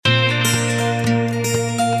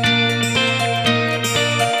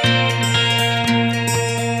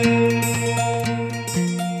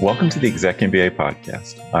Welcome to the ExecMBA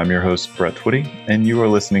Podcast. I'm your host, Brett Twitty, and you are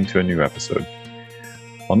listening to a new episode.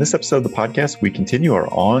 On this episode of the podcast, we continue our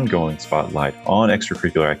ongoing spotlight on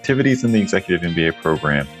extracurricular activities in the Executive MBA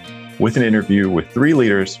program with an interview with three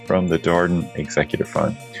leaders from the Darden Executive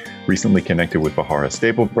Fund. Recently connected with Bahara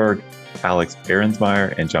Stapelberg, Alex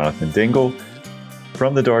Arinsmier, and Jonathan Dengel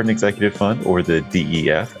from the Darden Executive Fund, or the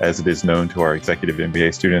DEF, as it is known to our Executive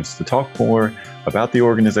MBA students, to talk more about the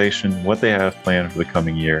organization, what they have planned for the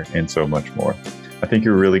coming year, and so much more. I think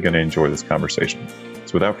you're really going to enjoy this conversation.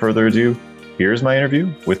 So without further ado, here's my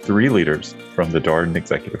interview with three leaders from the Darden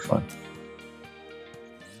Executive Fund.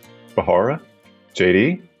 Bahara,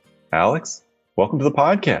 JD, Alex, welcome to the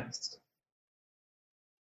podcast.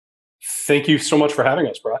 Thank you so much for having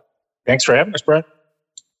us, Brett. Thanks for having us, Brett.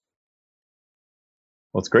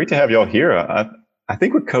 Well, it's great to have y'all here. I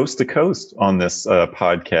think we're coast to coast on this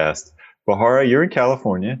podcast. Bahara, you're in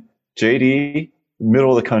California. JD,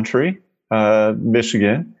 middle of the country,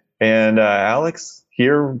 Michigan. And Alex,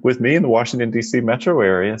 here with me in the Washington, D.C. metro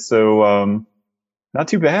area. So not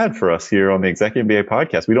too bad for us here on the ExecMBA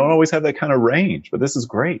Podcast. We don't always have that kind of range, but this is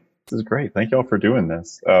great. This is great. Thank y'all for doing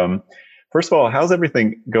this. First of all, how's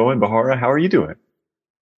everything going, Bahara? How are you doing?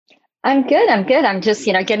 I'm good. I'm just,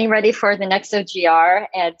 getting ready for the next OGR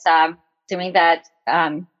and doing that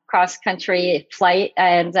cross-country flight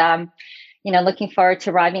and, looking forward to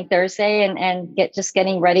arriving Thursday and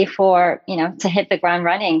getting ready for, to hit the ground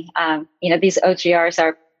running. These OGRs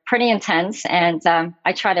are pretty intense and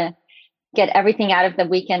I try to get everything out of the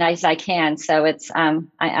weekend as I can. So it's, I'm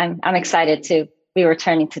excited to be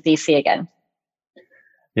returning to DC again.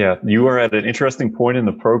 Yeah, you are at an interesting point in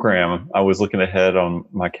the program. I was looking ahead on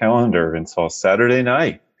my calendar and saw Saturday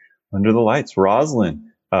night, under the lights, Roslyn,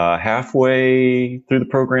 halfway through the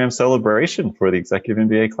program celebration for the Executive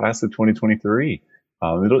MBA class of 2023.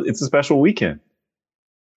 It's a special weekend.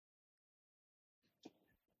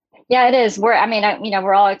 Yeah, it is. We're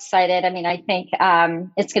all excited. I think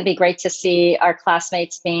it's going to be great to see our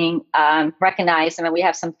classmates being recognized. we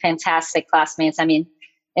have some fantastic classmates.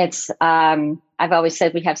 It's I've always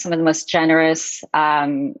said we have some of the most generous,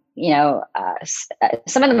 some of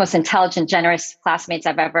the most intelligent, generous classmates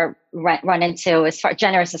I've ever run into.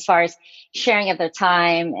 Generous as far as sharing of their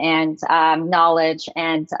time and knowledge,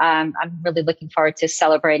 and I'm really looking forward to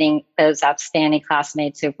celebrating those outstanding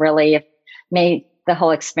classmates who really have made the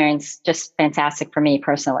whole experience just fantastic for me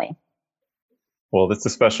personally. Well, that's a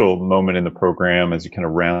special moment in the program as you kind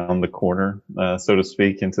of round the corner, so to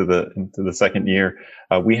speak, into the second year.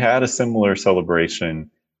 We had a similar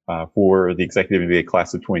celebration for the Executive MBA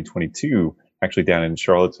class of 2022, actually down in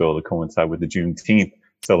Charlottesville to coincide with the Juneteenth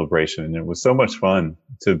celebration. And it was so much fun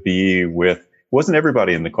to be with. It wasn't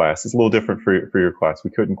everybody in the class. It's a little different for your class.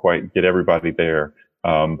 We couldn't quite get everybody there.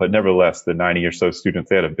 But nevertheless, the 90 or so students,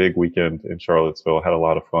 they had a big weekend in Charlottesville, had a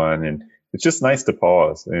lot of fun. And it's just nice to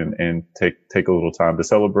pause and take a little time to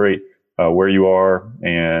celebrate where you are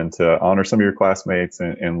and to honor some of your classmates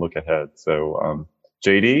and look ahead. So,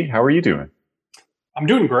 JD, how are you doing? I'm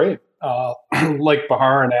doing great. Like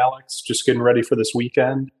Bahar and Alex, just getting ready for this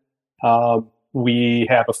weekend. We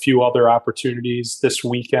have a few other opportunities this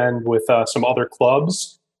weekend with some other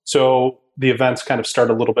clubs. So the events kind of start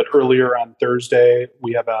a little bit earlier on Thursday.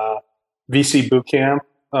 We have a VC boot camp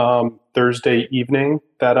Thursday evening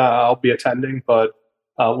that I'll be attending, but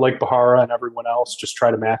like Bahara and everyone else, just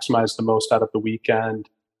try to maximize the most out of the weekend,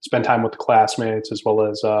 spend time with the classmates, as well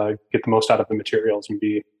as get the most out of the materials and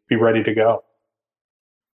be ready to go.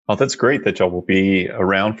 Oh, that's great that y'all will be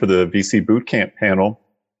around for the VC Bootcamp panel,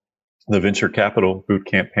 the Venture Capital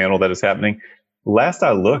Bootcamp panel that is happening. Last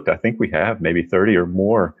I looked, I think we have maybe 30 or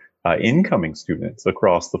more incoming students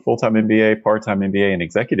across the full-time MBA, part-time MBA, and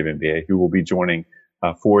executive MBA who will be joining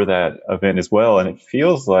for that event as well. And it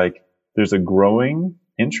feels like there's a growing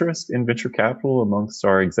interest in venture capital amongst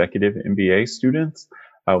our executive MBA students.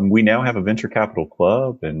 We now have a venture capital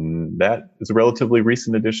club, and that is a relatively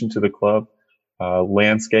recent addition to the club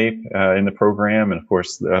landscape in the program. And of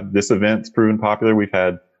course, this event's proven popular. We've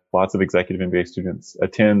had lots of executive MBA students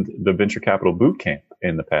attend the Venture Capital Bootcamp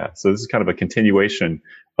in the past. So this is kind of a continuation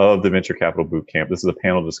of the Venture Capital Bootcamp. This is a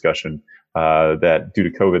panel discussion that due to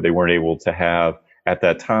COVID, they weren't able to have at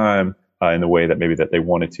that time in the way that maybe that they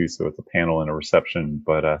wanted to. So it's a panel and a reception,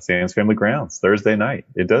 but Sands Family Grounds, Thursday night.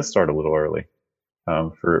 It does start a little early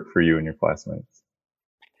for you and your classmates.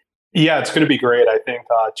 Yeah, it's going to be great. I think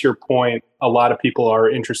to your point, a lot of people are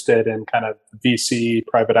interested in kind of VC,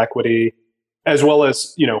 private equity, as well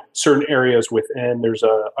as, certain areas within. There's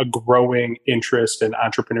a growing interest in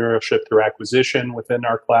entrepreneurship through acquisition within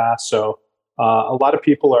our class. So a lot of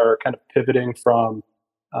people are kind of pivoting from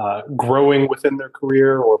growing within their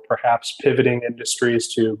career or perhaps pivoting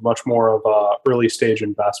industries to much more of early stage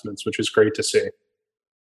investments, which is great to see.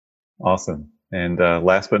 Awesome. And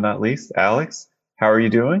last but not least, Alex, how are you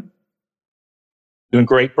doing? Doing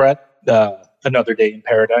great, Brett. Another day in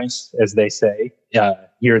paradise, as they say,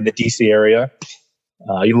 here in the DC area.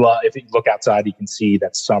 If you look outside, you can see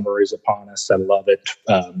that summer is upon us. I love it.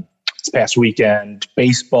 This past weekend,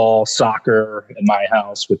 baseball, soccer in my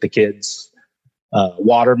house with the kids,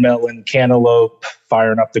 watermelon, cantaloupe,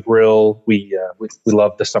 firing up the grill. We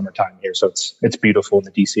love the summertime here, so it's beautiful in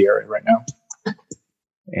the DC area right now.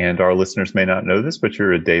 And our listeners may not know this, but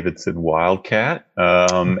you're a Davidson Wildcat,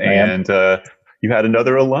 and you had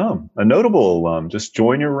another alum, a notable alum, just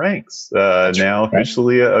join your ranks. Now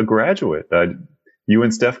officially a graduate. You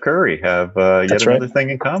and Steph Curry have yet another thing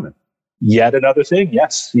in common. Yet another thing,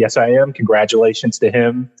 yes, I am. Congratulations to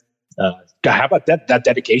him. How about that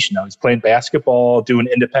dedication? He's playing basketball, doing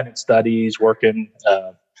independent studies, working.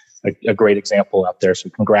 A great example out there. So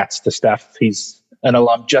congrats to Steph. He's an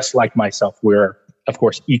alum just like myself. We're, of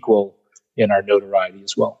course, equal in our notoriety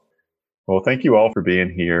as well. Well, thank you all for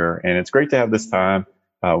being here. And it's great to have this time.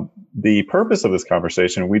 The purpose of this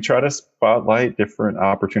conversation, we try to spotlight different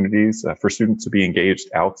opportunities for students to be engaged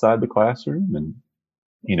outside the classroom and,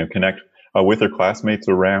 connect with their classmates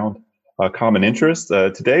around common interests.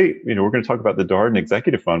 Today, we're going to talk about the Darden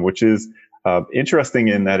Executive Fund, which is interesting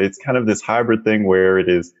in that it's kind of this hybrid thing where it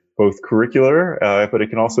is both curricular, but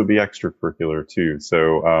it can also be extracurricular too.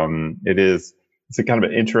 So it's a kind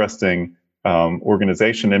of an interesting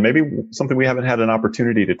organization, and maybe something we haven't had an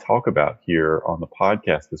opportunity to talk about here on the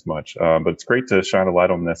podcast as much. But it's great to shine a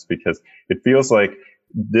light on this because it feels like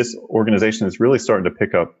this organization is really starting to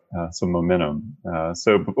pick up some momentum.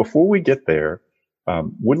 But before we get there,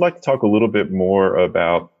 would like to talk a little bit more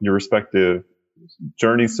about your respective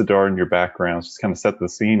journeys to Darden, your backgrounds, just kind of set the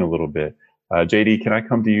scene a little bit. JD, can I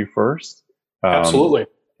come to you first? Absolutely.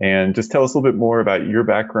 And just tell us a little bit more about your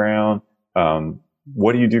background.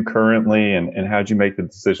 What do you do currently, and how did you make the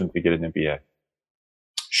decision to get an MBA?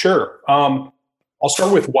 Sure. I'll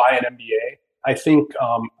start with why an MBA. I think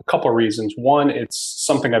a couple of reasons. One, it's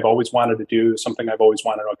something I've always wanted to do, something I've always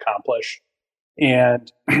wanted to accomplish.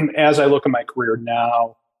 And as I look at my career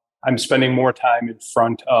now, I'm spending more time in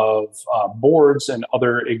front of boards and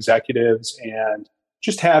other executives, and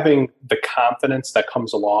just having the confidence that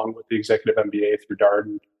comes along with the Executive MBA through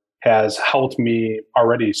Darden has helped me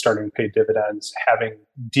already starting to pay dividends, having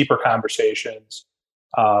deeper conversations,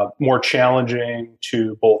 more challenging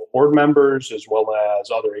to both board members as well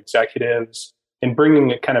as other executives, and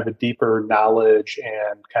bringing a kind of a deeper knowledge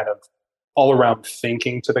and kind of all around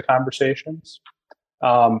thinking to the conversations.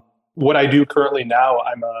 What I do currently now,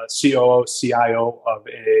 I'm a COO, CIO of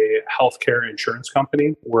a healthcare insurance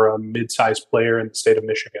company. We're a mid-sized player in the state of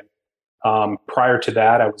Michigan. Prior to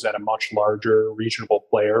that, I was at a much larger regional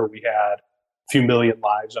player. We had a few million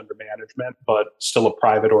lives under management, but still a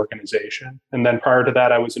private organization. And then prior to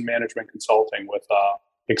that, I was in management consulting with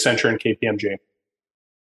Accenture and KPMG.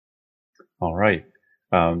 All right.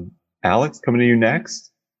 Alex, coming to you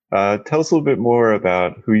next. Tell us a little bit more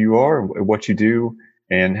about who you are, what you do,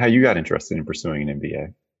 and how you got interested in pursuing an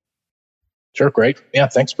MBA. Sure, great. Yeah,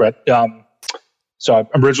 thanks, Brett. So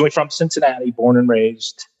I'm originally from Cincinnati, born and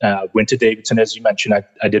raised, went to Davidson, as you mentioned.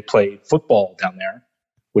 I did play football down there,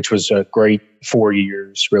 which was a great 4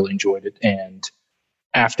 years, really enjoyed it. And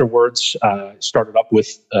afterwards, started up with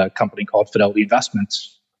a company called Fidelity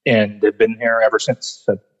Investments, and have been here ever since.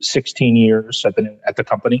 16 years I've been at the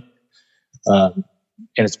company. And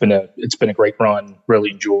it's been a great run,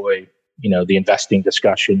 really enjoy, the investing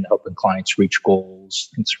discussion, helping clients reach goals.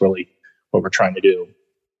 It's really what we're trying to do.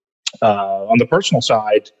 On the personal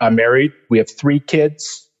side, I'm married. We have 3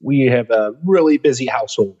 kids. We have a really busy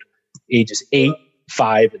household, ages 8,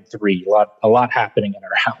 5, and 3. A lot happening in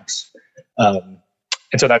our house.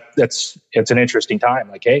 And so it's an interesting time.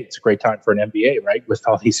 Like, hey, it's a great time for an MBA, right? With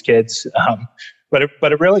all these kids. But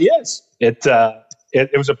it really is.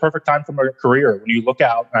 It was a perfect time for my career. When you look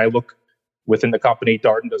out, and I look within the company,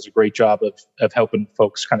 Darden does a great job of helping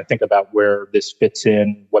folks kind of think about where this fits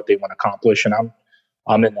in, what they want to accomplish. And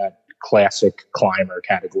I'm in that classic climber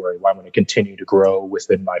category where I'm going to continue to grow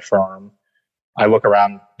within my firm. I look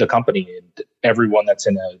around the company, and everyone that's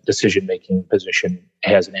in a decision-making position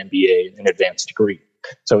has an MBA, an advanced degree.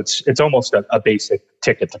 So it's almost a basic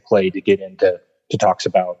ticket to play to get into talks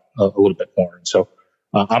about a little bit more. And so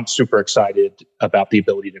I'm super excited about the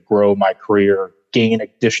ability to grow my career, gain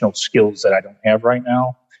additional skills that I don't have right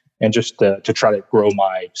now, and just to try to grow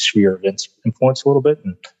my sphere of influence a little bit.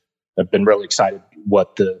 And I've been really excited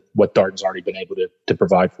what Darden's already been able to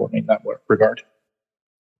provide for me in that regard.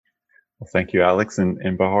 Well, thank you, Alex. And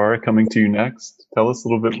Bahara, coming to you next. Tell us a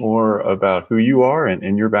little bit more about who you are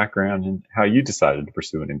and your background and how you decided to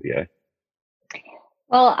pursue an MBA.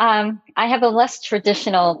 Well, I have a less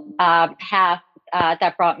traditional path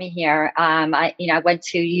that brought me here. I went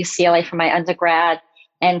to UCLA for my undergrad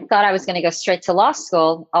and thought I was going to go straight to law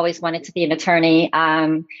school. Always wanted to be an attorney.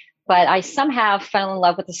 But I somehow fell in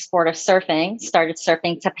love with the sport of surfing, started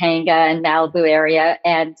surfing Topanga and Malibu area,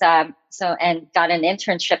 and got an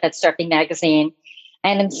internship at Surfing Magazine.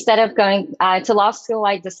 And instead of going to law school,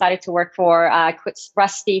 I decided to work for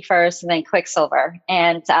Rusty first and then Quicksilver.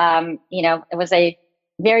 And, it was a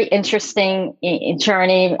very interesting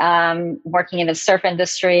journey working in the surf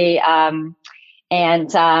industry. And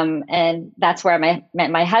that's where I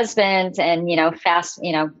met my husband. And, fast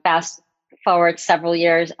forward several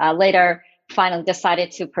years later, finally decided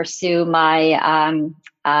to pursue my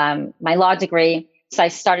my law degree. So I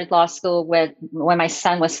started law school when my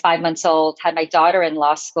son was 5 months old, had my daughter in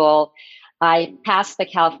law school. I passed the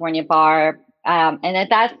California bar. And at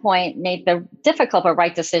that point made the difficult but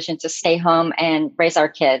right decision to stay home and raise our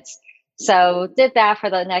kids. So did that for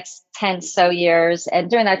the next 10 so years. And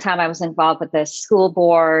during that time, I was involved with the school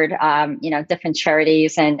board, different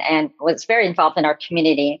charities and was very involved in our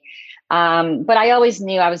community. But I always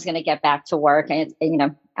knew I was going to get back to work. And,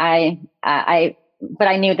 but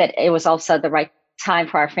I knew that it was also the right time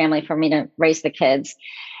for our family for me to raise the kids.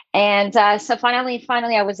 And so finally,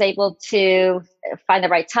 I was able to find the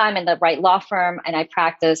right time and the right law firm. And I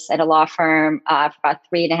practiced at a law firm for about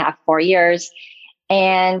 3.5, 4 years.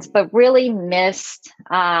 But really missed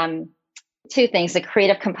two things: the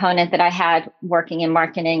creative component that I had working in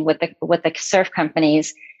marketing with the surf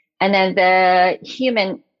companies, and then the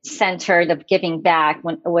human centered of giving back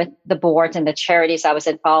with the boards and the charities I was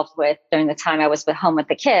involved with during the time I was home with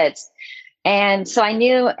the kids. And so I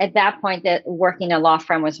knew at that point that working in a law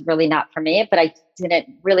firm was really not for me, but I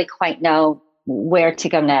didn't really quite know where to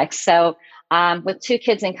go next. So with 2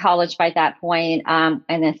 kids in college by that point, and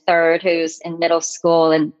a third who's in middle school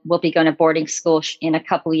and will be going to boarding school in a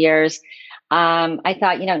couple of years, I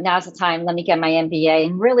thought, now's the time. Let me get my MBA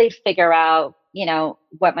and really figure out,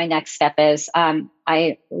 what my next step is.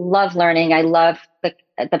 I love learning. I love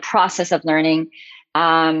the process of learning.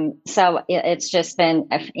 So it's just been,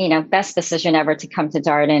 best decision ever to come to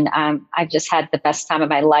Darden. I've just had the best time of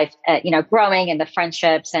my life, growing and the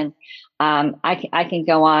friendships, and I can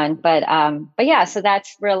go on, but yeah, so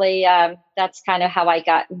that's really, that's kind of how I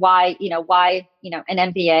got why an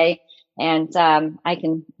MBA, and I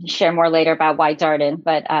can share more later about why Darden,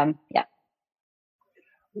 but yeah.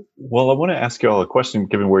 Well, I want to ask you all a question,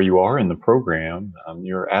 given where you are in the program.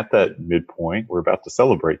 You're at that midpoint. We're about to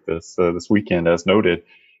celebrate this weekend, as noted.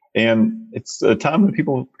 And it's a time when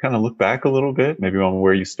people kind of look back a little bit, maybe on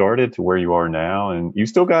where you started to where you are now. And you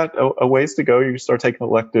still got a ways to go. You start taking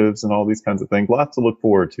electives and all these kinds of things. Lots to look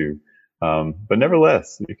forward to. But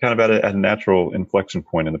nevertheless, you're kind of at a natural inflection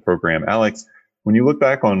point in the program. Alex, when you look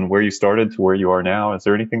back on where you started to where you are now, is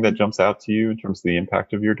there anything that jumps out to you in terms of the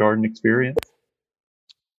impact of your Darden experience?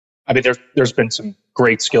 I mean, there's been some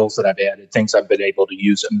great skills that I've added, things I've been able to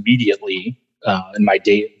use immediately in my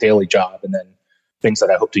daily job, and then things that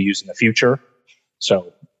I hope to use in the future.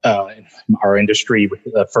 So in our industry,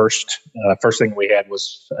 the first thing we had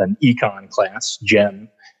was an econ class, GEM,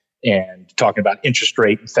 and talking about interest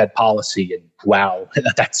rate and Fed policy. And wow,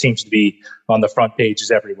 that seems to be on the front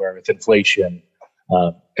pages everywhere with inflation.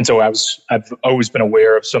 And so I've always been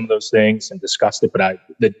aware of some of those things and discussed it, but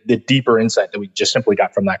the deeper insight that we just simply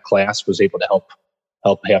got from that class was able to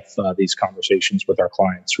help have these conversations with our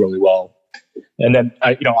clients really well. And then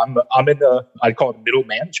I'm in I'd call it middle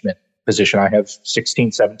management position. I have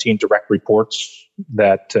 16, 17 direct reports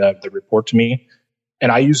that report to me.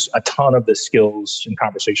 And I use a ton of the skills and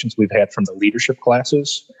conversations we've had from the leadership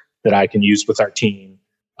classes that I can use with our team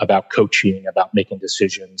about coaching, about making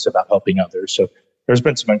decisions, about helping others. So there's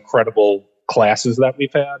been some incredible classes that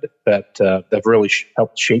we've had that have really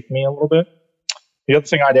helped shape me a little bit. The other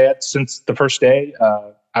thing I'd add, since the first day,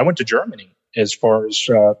 I went to Germany as far as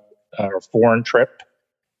our foreign trip.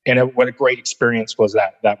 And what a great experience was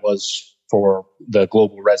that was for the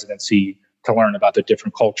global residency, to learn about the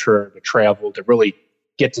different culture, to travel, to really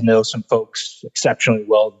get to know some folks exceptionally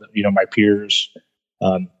well, my peers.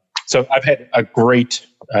 So I've had a great,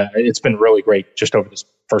 it's been really great just over this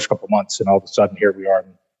first couple of months. And all of a sudden here we are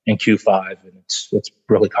in Q5, and it's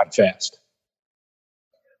really gone fast.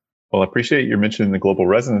 Well, I appreciate you mentioning the global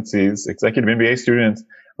residencies. Executive MBA students,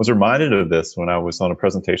 I was reminded of this when I was on a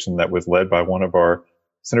presentation that was led by one of our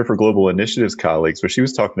Center for Global Initiatives colleagues, where she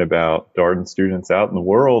was talking about Darden students out in the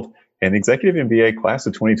world And the Executive MBA class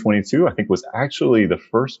of 2022, I think, was actually the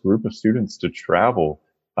first group of students to travel.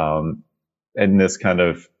 In this kind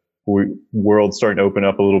of world starting to open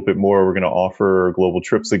up a little bit more, we're going to offer global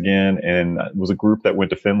trips again. And it was a group that went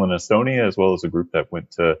to Finland and Estonia, as well as a group that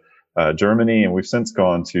went to Germany. And we've since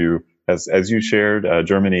gone to, as you shared,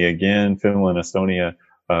 Germany again, Finland, Estonia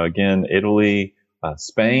again, Italy,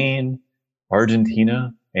 Spain,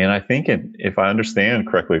 Argentina. And I think, if I understand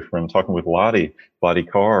correctly from talking with Lottie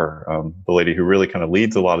Carr, the lady who really kind of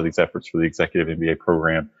leads a lot of these efforts for the Executive MBA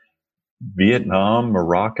program, Vietnam,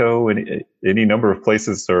 Morocco, and any number of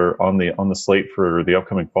places are on the slate for the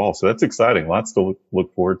upcoming fall. So that's exciting. Lots to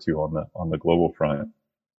look forward to on the global front.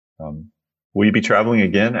 Will you be traveling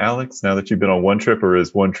again, Alex, now that you've been on one trip, or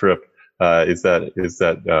is one trip, is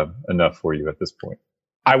that enough for you at this point?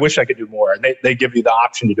 I wish I could do more. They give you the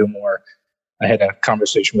option to do more. I had a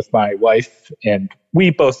conversation with my wife, and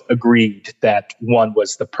we both agreed that one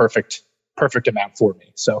was the perfect amount for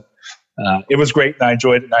me. So it was great, and I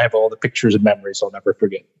enjoyed it, and I have all the pictures and memories I'll never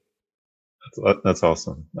forget. That's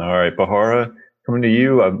awesome. All right, Bahara, coming to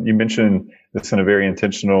you. You mentioned this in a very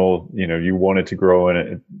intentional, you wanted to grow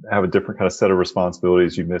and have a different kind of set of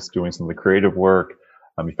responsibilities. You missed doing some of the creative work.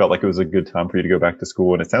 You felt like it was a good time for you to go back to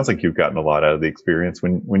school, and it sounds like you've gotten a lot out of the experience.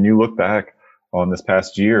 When you look back on this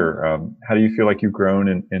past year, how do you feel like you've grown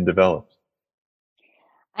and developed?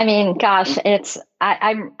 I mean, gosh,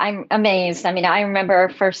 I'm amazed. I mean, I remember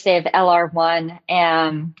first day of LR1,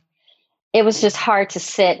 and it was just hard to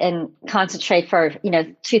sit and concentrate for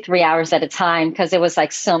 2-3 hours at a time, because it was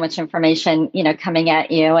like so much information coming at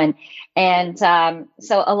you, and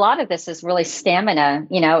so a lot of this is really stamina,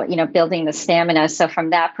 building the stamina. So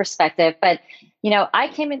from that perspective, but I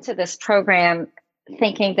came into this program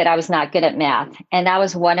thinking that I was not good at math, and that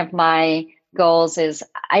was one of my goals. Is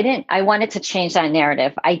I wanted to change that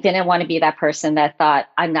narrative. I didn't want to be that person that thought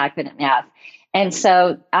I'm not good at math. And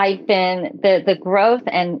so I've been the growth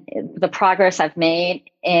and the progress I've made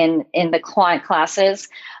in the quant classes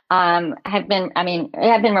have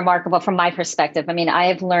been remarkable from my perspective. I mean, I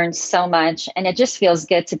have learned so much, and it just feels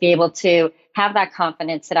good to be able to have that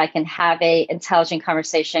confidence that I can have a intelligent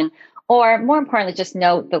conversation, or more importantly, just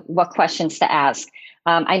know what questions to ask.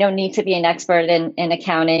 I don't need to be an expert in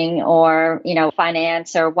accounting or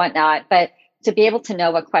finance or whatnot, but to be able to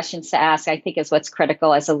know what questions to ask, I think, is what's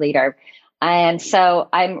critical as a leader. And so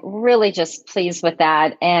I'm really just pleased with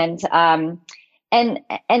that. And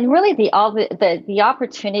really the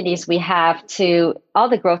opportunities we have all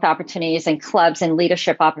the growth opportunities and clubs and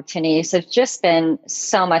leadership opportunities have just been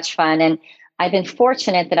so much fun. And I've been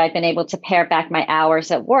fortunate that I've been able to pare back my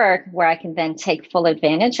hours at work, where I can then take full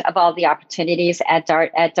advantage of all the opportunities at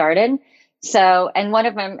Darden. So, and one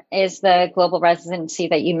of them is the global residency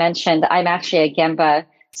that you mentioned. I'm actually a Gemba.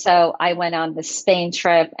 So I went on the Spain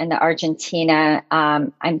trip and the Argentina.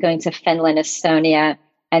 I'm going to Finland, Estonia,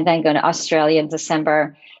 and then going to Australia in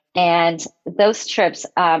December. And those trips,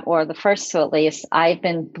 or the first two at least, I've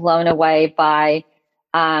been blown away by.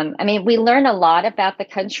 We learn a lot about the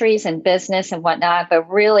countries and business and whatnot, but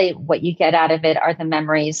really what you get out of it are the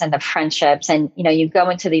memories and the friendships. And, you go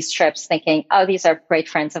into these trips thinking, oh, these are great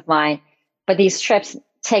friends of mine. But these trips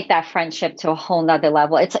take that friendship to a whole nother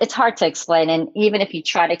level. It's hard to explain. And even if you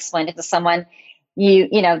try to explain it to someone,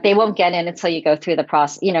 they won't get in until you go through the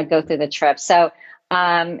process, go through the trip. So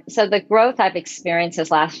the growth I've experienced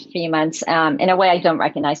this last few months, in a way I don't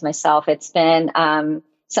recognize myself. It's been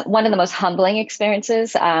one of the most humbling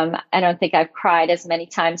experiences. I don't think I've cried as many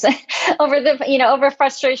times over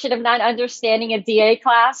frustration of not understanding a DA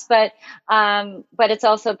class, but it's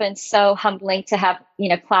also been so humbling to have,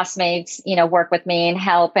 classmates, work with me and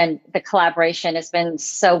help, and the collaboration has been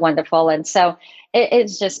so wonderful. And so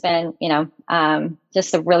it's just been,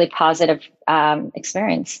 just a really positive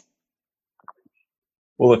experience.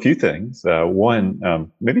 Well, a few things.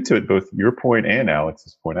 One, maybe to both your point and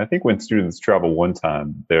Alex's point, I think when students travel one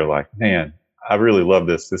time, they're like, man, I really love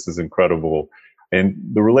this. This is incredible. And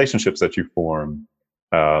the relationships that you form,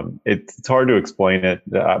 it's hard to explain it,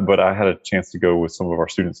 but I had a chance to go with some of our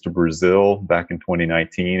students to Brazil back in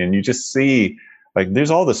 2019. And you just see, like,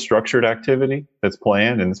 there's all the structured activity that's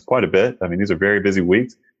planned, and it's quite a bit. I mean, these are very busy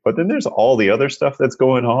weeks, but then there's all the other stuff that's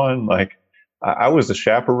going on. Like, I was a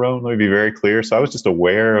chaperone, let me be very clear. So I was just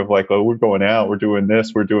aware of, like, oh, we're going out, we're doing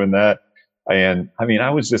this, we're doing that. And I mean,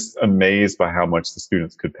 I was just amazed by how much the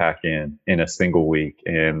students could pack in a single week,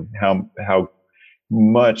 and how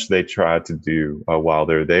much they try to do while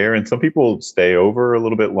they're there. And some people stay over a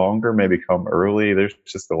little bit longer, maybe come early. There's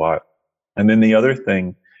just a lot. And then the other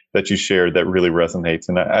thing that you shared that really resonates,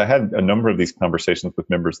 and I had a number of these conversations with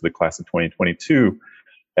members of the class of 2022,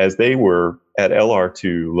 as they were at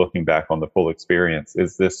LR2 looking back on the full experience,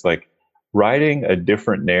 is this like writing a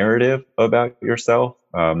different narrative about yourself?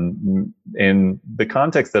 In the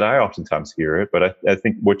context that I oftentimes hear it, but I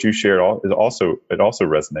think what you shared it also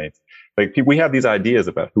resonates. Like we have these ideas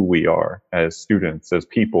about who we are as students, as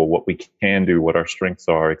people, what we can do, what our strengths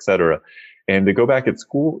are, et cetera. And to go back to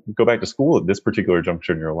school at this particular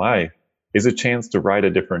juncture in your life is a chance to write a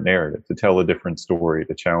different narrative, to tell a different story,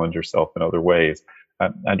 to challenge yourself in other ways.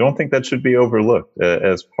 I don't think that should be overlooked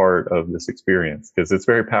as part of this experience, because it's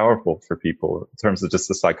very powerful for people in terms of just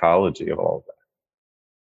the psychology of all of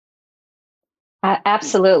that.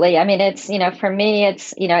 Absolutely. I mean, it's, for me,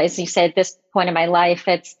 it's, as you said, at this point in my life,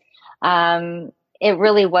 it's, it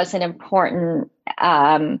really was an important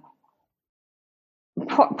part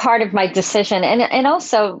of my decision. And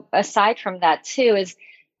also, aside from that too, is,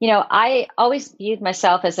 I always viewed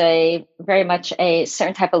myself as very much a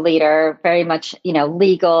certain type of leader, very much,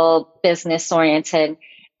 legal, business oriented.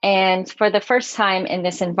 And for the first time in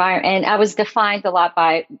this environment, and I was defined a lot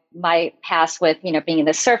by my past with, being in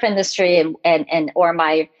the surf industry and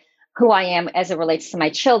who I am as it relates to my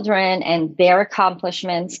children and their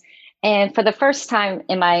accomplishments. And for the first time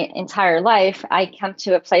in my entire life, I come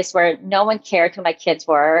to a place where no one cared who my kids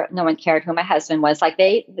were. No one cared who my husband was.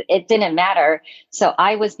 It didn't matter. So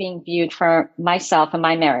I was being viewed for myself and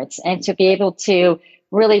my merits. And to be able to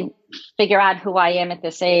really figure out who I am at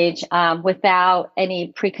this age without any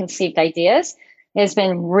preconceived ideas has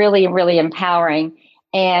been really, really empowering.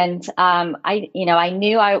 And I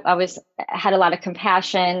knew I had a lot of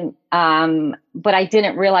compassion, but I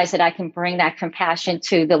didn't realize that I can bring that compassion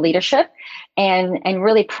to the leadership, and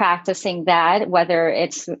really practicing that, whether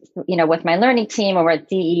it's with my learning team or with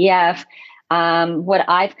DEF. What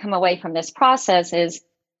I've come away from this process is,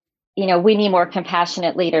 we need more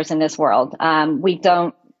compassionate leaders in this world. We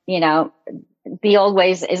don't, the old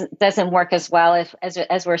ways doesn't work as well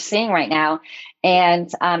as we're seeing right now. And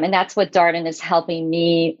that's what Darden is helping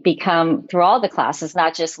me become through all the classes,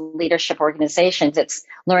 not just leadership organizations. It's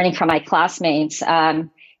learning from my classmates.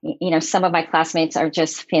 Some of my classmates are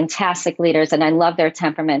just fantastic leaders and I love their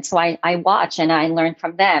temperament. So I watch and I learn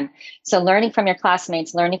from them. So learning from your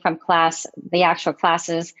classmates, learning from the actual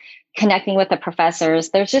classes, connecting with the professors,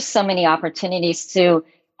 there's just so many opportunities to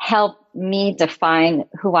help me define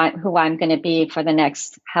who I'm going to be for the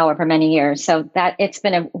next however many years. So that it's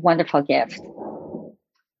been a wonderful gift.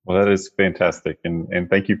 Well, that is fantastic. And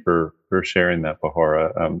thank you for sharing that,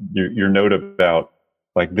 Bahara. Your note about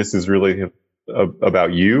like, this is really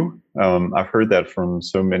about you. I've heard that from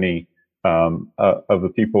so many of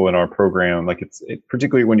the people in our program. Like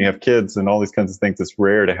particularly when you have kids and all these kinds of things, it's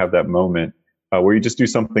rare to have that moment where you just do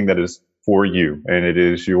something that is for you and it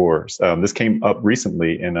is yours. This came up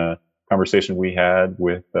recently in a conversation we had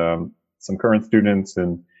with some current students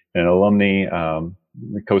and an alumni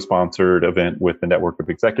co-sponsored event with the Network of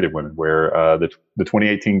Executive Women, where the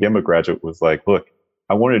 2018 GEMBA graduate was like, look,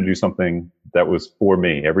 I wanted to do something that was for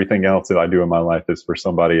me. Everything else that I do in my life is for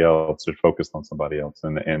somebody else or focused on somebody else.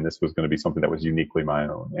 And this was going to be something that was uniquely my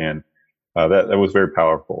own. And that was very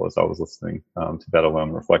powerful as I was listening to that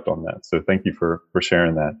alum reflect on that. So thank you for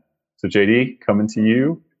sharing that. So JD, coming to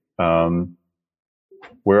you.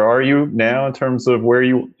 Where are you now in terms of where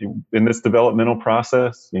you in this developmental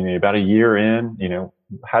process? About a year in,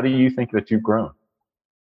 how do you think that you've grown?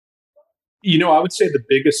 I would say the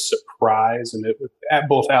biggest surprise, and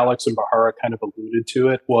both Alex and Bahara kind of alluded to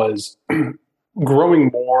it, was growing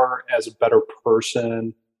more as a better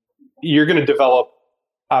person. You're going to develop,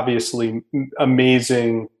 obviously,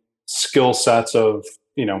 amazing skill sets of,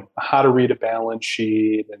 how to read a balance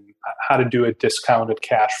sheet and how to do a discounted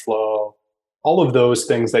cash flow, all of those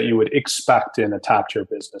things that you would expect in a top-tier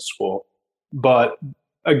business school. But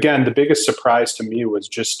again, the biggest surprise to me was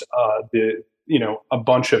just a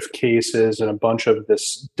bunch of cases and a bunch of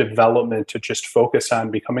this development to just focus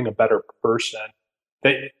on becoming a better person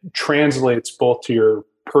that translates both to your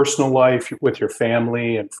personal life with your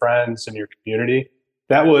family and friends and your community.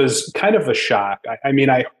 That was kind of a shock.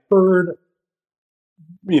 I heard,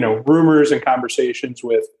 rumors and conversations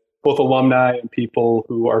with both alumni and people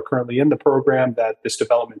who are currently in the program that this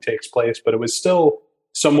development takes place, but it was still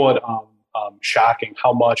somewhat shocking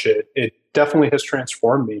how much it definitely has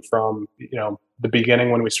transformed me from, the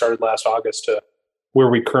beginning when we started last August to where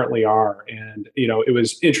we currently are. And, it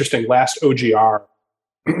was interesting. Last OGR,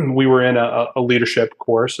 we were in a leadership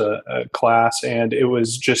course, a class, and it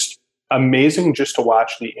was just amazing just to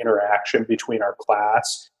watch the interaction between our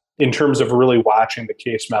class in terms of really watching the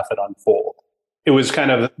case method unfold. It was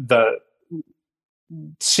kind of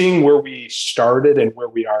seeing where we started and where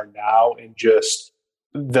we are now, and just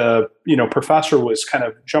the professor was kind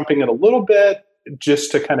of jumping in a little bit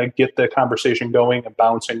just to kind of get the conversation going and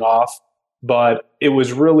bouncing off. But it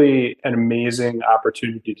was really an amazing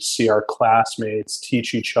opportunity to see our classmates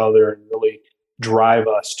teach each other and really drive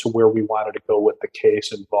us to where we wanted to go with the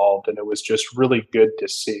case involved. And it was just really good to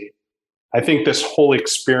see. I think this whole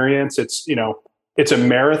experience, it's a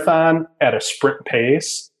marathon at a sprint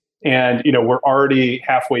pace. And, we're already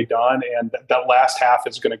halfway done, and that last half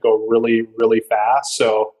is going to go really, really fast.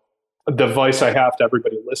 So the advice I have to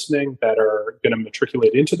everybody listening that are going to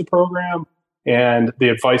matriculate into the program, and the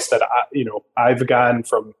advice that I've gotten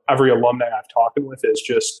from every alumni I've talked with is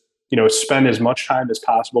just, spend as much time as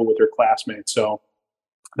possible with your classmates. So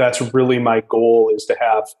that's really my goal, is to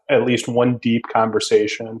have at least one deep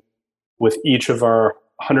conversation with each of our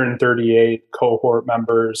 138 cohort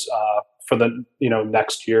members for the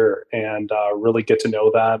next year, and really get to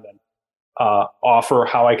know them and offer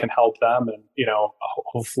how I can help them, and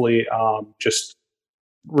hopefully just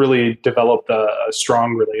really develop a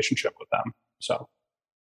strong relationship with them. So,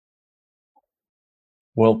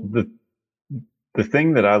 well, the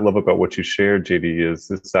thing that I love about what you shared, JD, is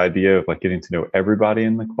this idea of like getting to know everybody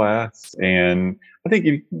in the class. And I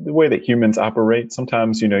think the way that humans operate,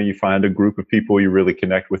 sometimes, you find a group of people, you really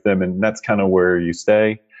connect with them, and that's kind of where you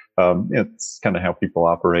stay. It's kind of how people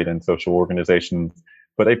operate in social organizations.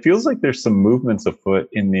 But it feels like there's some movements afoot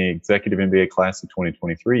in the Executive MBA class of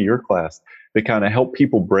 2023, your class, that kind of help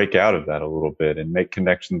people break out of that a little bit and make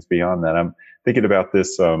connections beyond that. I'm thinking about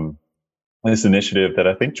this initiative that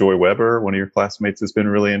I think Joy Weber, one of your classmates, has been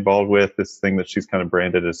really involved with, this thing that she's kind of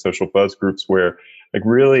branded as social buzz groups, where like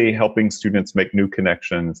really helping students make new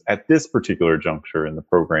connections at this particular juncture in the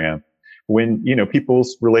program, when,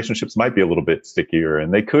 people's relationships might be a little bit stickier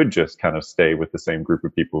and they could just kind of stay with the same group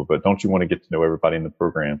of people, but don't you want to get to know everybody in the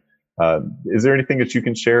program? Is there anything that you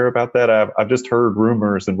can share about that? I've just heard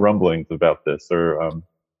rumors and rumblings about this, or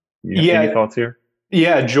any thoughts here?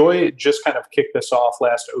 Yeah, Joy just kind of kicked this off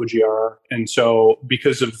last OGR, and so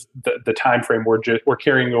because of the time frame, we're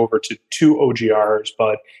carrying over to 2 OGRs.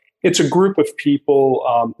 But it's a group of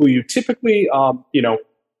people who you typically,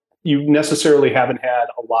 you necessarily haven't had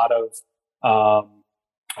a lot of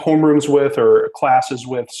homerooms with or classes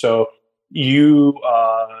with. So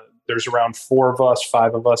there's around 4 of us,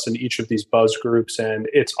 5 of us in each of these buzz groups, and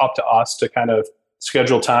it's up to us to kind of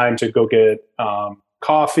schedule time to go get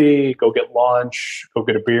coffee, go get lunch, go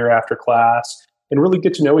get a beer after class, and really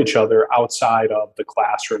get to know each other outside of the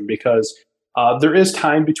classroom, because there is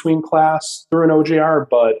time between class through an OGR,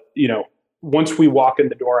 but once we walk in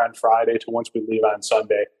the door on Friday to once we leave on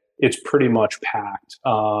Sunday, it's pretty much packed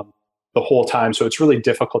the whole time. So it's really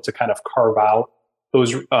difficult to kind of carve out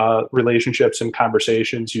those relationships and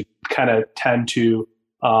conversations. You kind of tend to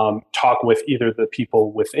talk with either the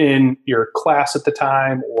people within your class at the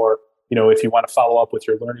time, or if you want to follow up with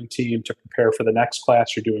your learning team to prepare for the next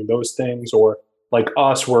class, you're doing those things. Or like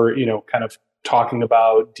us, we're, kind of talking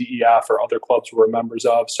about DEF or other clubs we're members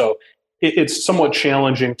of. So it's somewhat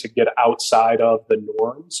challenging to get outside of the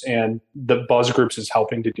norms, and the buzz groups is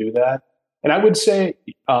helping to do that. And I would say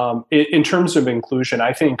in terms of inclusion,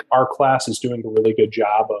 I think our class is doing a really good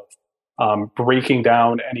job of breaking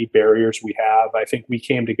down any barriers we have. I think we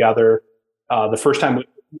came together the first time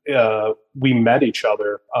we met each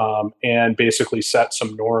other and basically set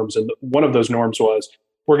some norms. And one of those norms was,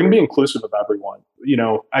 we're going to be inclusive of everyone.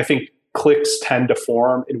 I think cliques tend to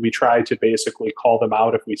form, and we try to basically call them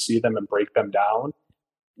out if we see them and break them down.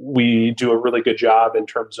 We do a really good job in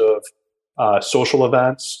terms of social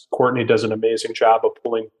events. Courtney does an amazing job of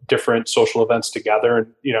pulling different social events together.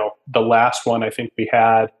 And, the last one, I think we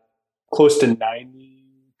had close to 90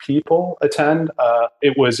 people attend.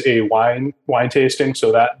 It was a wine tasting,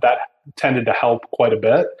 so that tended to help quite a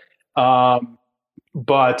bit.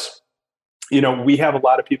 But we have a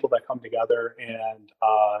lot of people that come together and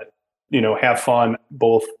have fun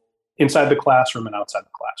both inside the classroom and outside the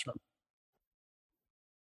classroom.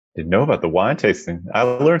 Didn't know about the wine tasting. I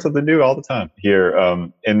learn something new all the time here.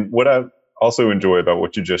 And what I also enjoy about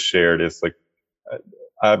what you just shared is like,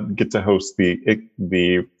 I get to host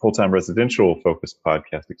the full-time residential focused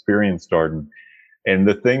podcast Experience Darden. And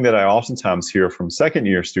the thing that I oftentimes hear from second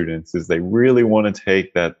year students is they really want to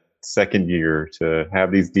take that second year to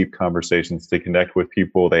have these deep conversations, to connect with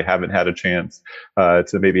people they haven't had a chance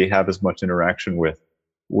to maybe have as much interaction with,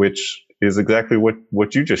 which is exactly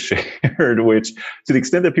what you just shared, which to the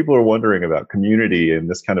extent that people are wondering about community and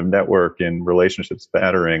this kind of network and relationships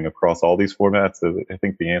mattering across all these formats, I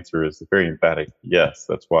think the answer is a very emphatic yes.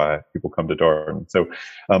 That's why people come to Darden. So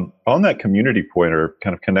on that community point or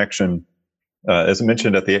kind of connection, as I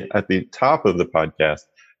mentioned at the top of the podcast,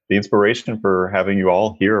 the inspiration for having you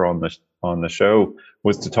all here on the show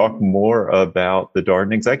was to talk more about the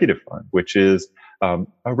Darden Executive Fund, which is a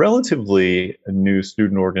relatively new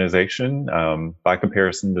student organization by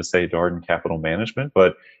comparison to, say, Darden Capital Management.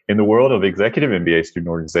 But in the world of Executive MBA student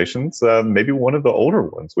organizations, maybe one of the older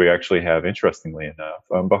ones we actually have, interestingly enough.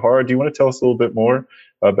 Bahara, do you want to tell us a little bit more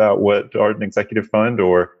about what Darden Executive Fund,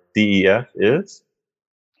 or DEF, is?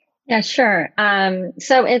 Yeah, sure.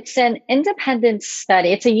 So it's an independent study.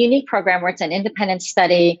 It's a unique program where it's an independent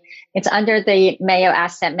study. It's under the Mayo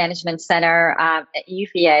Asset Management Center at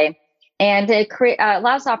UVA. And it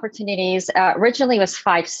allows opportunities. Originally it was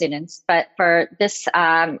 5 students, but for this,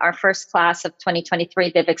 our first class of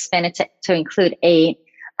 2023, they've expanded to include 8,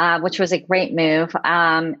 which was a great move.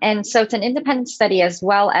 And so it's an independent study as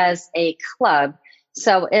well as a club.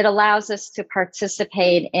 So it allows us to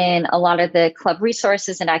participate in a lot of the club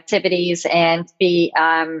resources and activities, and be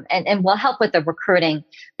and will help with the recruiting,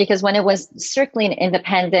 because when it was strictly an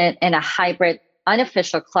independent and a hybrid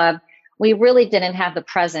unofficial club, we really didn't have the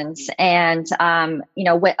presence and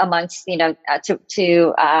amongst to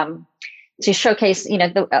showcase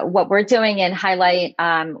what we're doing and highlight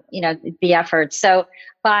the effort. So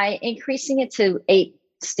by increasing it to 8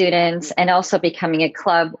 students and also becoming a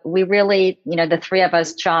club, we really, the 3 of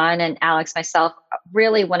us, John and Alex, myself,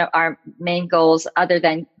 really one of our main goals, other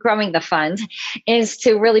than growing the fund, is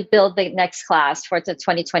to really build the next class for the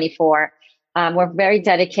 2024. We're very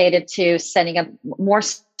dedicated to setting up more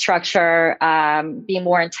structure, be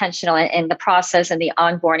more intentional in the process and the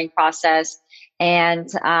onboarding process,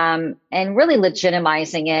 and really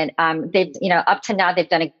legitimizing it. They've, up to now, they've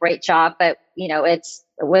done a great job, but it's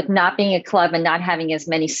with not being a club and not having as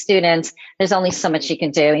many students, there's only so much you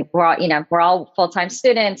can do. We're all full-time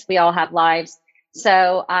students. We all have lives.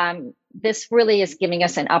 So this really is giving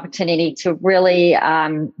us an opportunity to really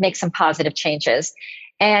make some positive changes.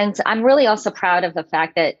 And I'm really also proud of the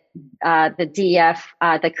fact that the DEF,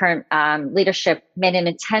 the current leadership, made an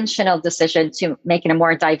intentional decision to make it a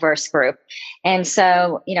more diverse group. And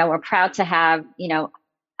so, we're proud to have,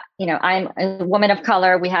 I'm a woman of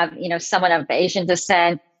color. We have, someone of Asian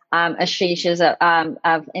descent. Ashish is of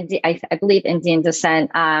I believe Indian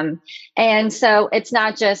descent. And so it's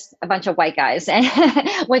not just a bunch of white guys,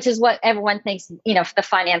 which is what everyone thinks, the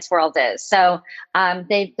finance world is. So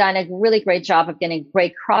they've done a really great job of getting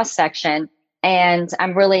great cross section. And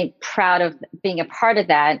I'm really proud of being a part of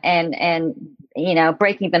that, and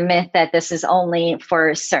breaking the myth that this is only for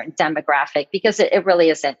a certain demographic, because it really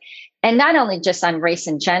isn't. And not only just on race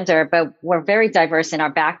and gender, but we're very diverse in our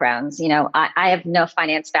backgrounds. I have no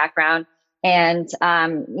finance background, and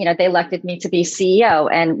they elected me to be CEO,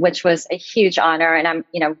 and which was a huge honor. And I'm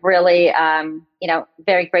really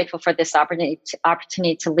very grateful for this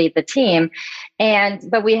opportunity to lead the team. And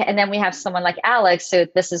then we have someone like Alex, so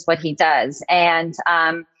this is what he does. And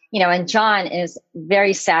and John is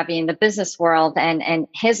very savvy in the business world and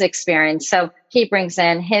his experience. So he brings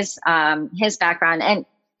in his background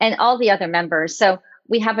and all the other members. So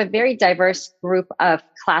we have a very diverse group of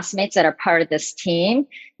classmates that are part of this team.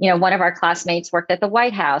 One of our classmates worked at the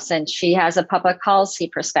White House, and she has a public policy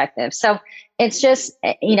perspective. So it's just,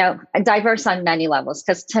 diverse on many levels.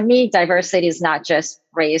 Because to me, diversity is not just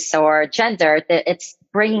race or gender. It's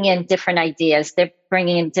bringing in different ideas. They're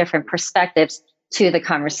bringing in different perspectives to the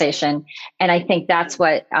conversation. And I think that's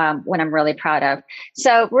what I'm really proud of.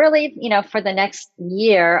 So really, for the next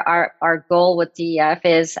year, our goal with DEF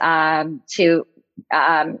is to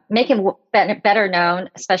make it better known,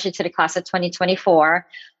 especially to the class of 2024,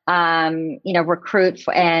 recruit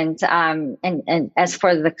and as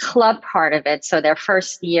for the club part of it. So their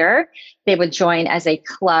first year, they would join as a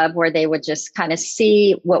club where they would just kind of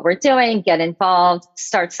see what we're doing, get involved,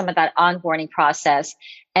 start some of that onboarding process.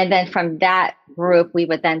 And then from that group, we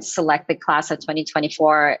would then select the class of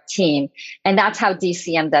 2024 team. And that's how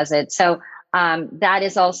DCM does it. So that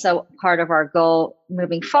is also part of our goal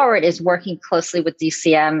moving forward, is working closely with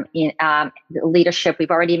DCM in leadership. We've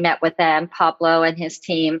already met with them, Pablo and his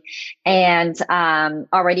team, and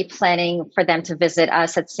already planning for them to visit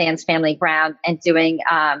us at Sands Family Ground and doing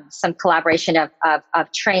some collaboration of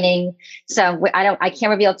training. So I can't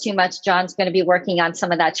reveal too much. John's going to be working on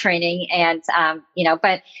some of that training, and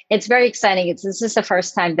but it's very exciting. This is the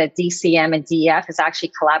first time that DCM and DEF is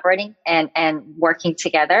actually collaborating and working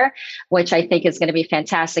together, which I think is going to be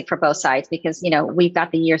fantastic for both sides, because we've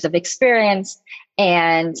got the years of experience,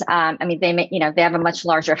 and they have a much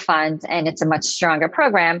larger fund and it's a much stronger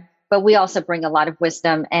program, but we also bring a lot of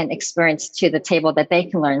wisdom and experience to the table that they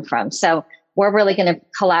can learn from. So we're really going to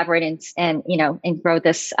collaborate and grow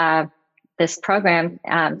this program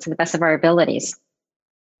to the best of our abilities.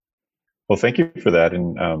 Well, thank you for that.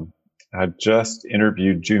 And I just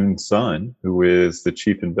interviewed June Sun, who is the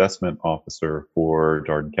Chief Investment Officer for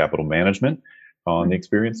Darden Capital Management on the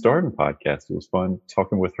Experience Darden podcast. It was fun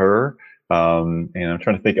talking with her. And I'm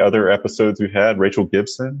trying to think other episodes we've had. Rachel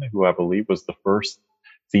Gibson, who I believe was the first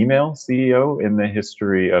female CEO in the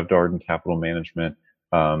history of Darden Capital Management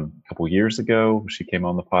a couple years ago. She came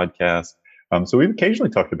on the podcast. So we've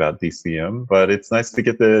occasionally talked about DCM, but it's nice to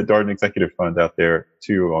get the Darden Executive Fund out there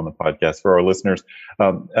too on the podcast for our listeners.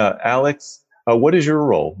 Alex, what is your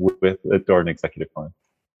role with the Darden Executive Fund?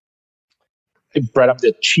 Hey, Brett, I'm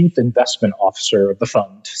the Chief Investment Officer of the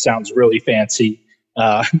fund. Sounds really fancy.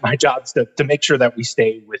 My job is to make sure that we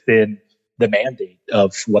stay within the mandate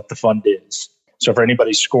of what the fund is. So for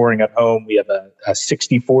anybody scoring at home, we have a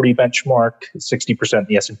 60-40 benchmark, 60% in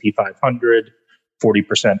the S&P 500,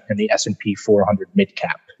 40% in the S&P 400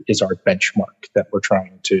 mid-cap is our benchmark that we're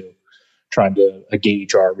trying to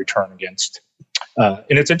gauge our return against. And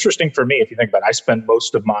it's interesting for me, if you think about it, I spend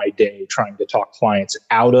most of my day trying to talk clients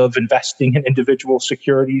out of investing in individual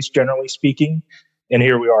securities, generally speaking. And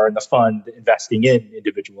here we are in the fund investing in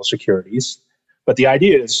individual securities. But the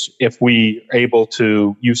idea is if we are able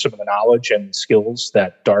to use some of the knowledge and skills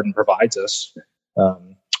that Darden provides us,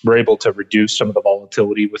 we're able to reduce some of the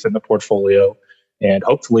volatility within the portfolio and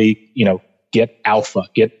hopefully, get alpha,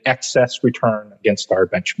 get excess return against our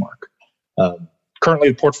benchmark. Currently,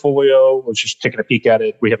 the portfolio, I was just taking a peek at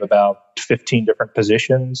it. We have about 15 different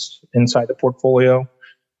positions inside the portfolio.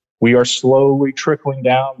 We are slowly trickling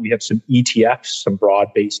down. We have some ETFs, some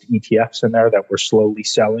broad-based ETFs in there that we're slowly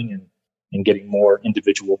selling and getting more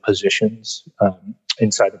individual positions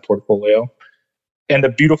inside the portfolio. And the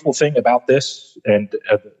beautiful thing about this and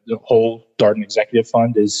the whole Darden Executive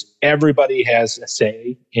Fund is everybody has a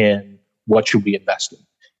say in what should we invest in.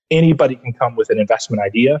 Anybody can come with an investment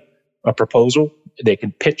idea, a proposal. They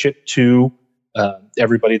can pitch it to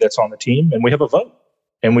everybody that's on the team, and we have a vote.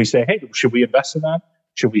 And we say, hey, should we invest in that?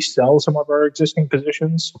 Should we sell some of our existing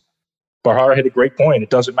positions? Bahara had a great point. It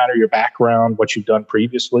doesn't matter your background, what you've done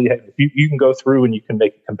previously. If you can go through and you can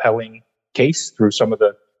make a compelling case through some of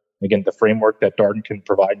the framework that Darden can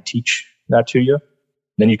provide and teach that to you,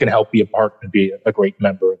 then you can help be a part and be a great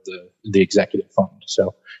member of the executive fund.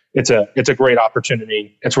 So it's a great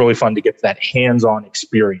opportunity. It's really fun to get that hands-on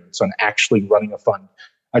experience on actually running a fund.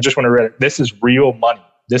 I just want to read it. This is real money.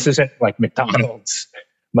 This isn't like McDonald's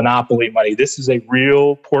monopoly money. This is a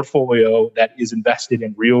real portfolio that is invested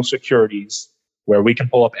in real securities where we can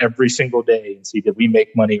pull up every single day and see did we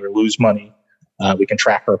make money or lose money. We can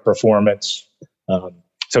track our performance.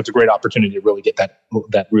 So it's a great opportunity to really get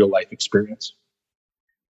that real life experience.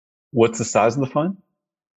 What's the size of the fund?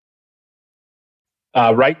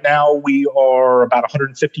 Right now, we are about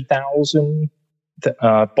 150,000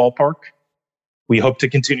 ballpark. We hope to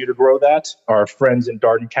continue to grow that. Our friends in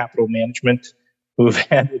Darden Capital Management, who've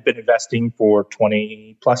been investing for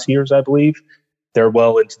 20 plus years, I believe, they're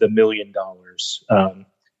well into the $1 million.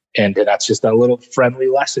 And that's just a little friendly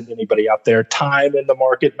lesson to anybody out there. Time in the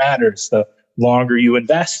market matters. The longer you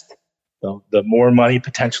invest, the more money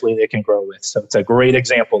potentially they can grow with. So it's a great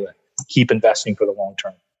example to keep investing for the long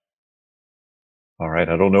term. All right.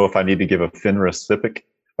 I don't know if I need to give a FINRA SIPC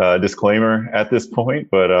disclaimer at this point,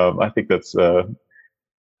 but I think that's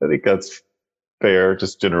fair,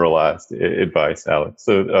 just generalized advice, Alex.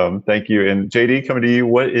 So thank you. And JD, coming to you,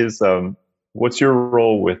 what's your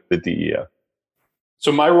role with the DEF?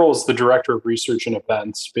 So my role is the Director of Research and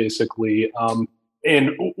Events, basically.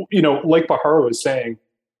 And, like Bahara was saying,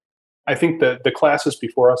 I think that the classes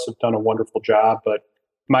before us have done a wonderful job, but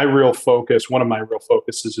one of my real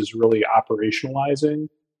focuses is really operationalizing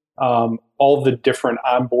all the different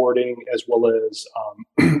onboarding as well as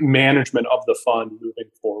management of the fund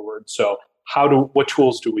moving forward. So what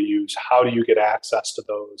tools do we use? How do you get access to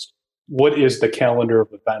those? What is the calendar of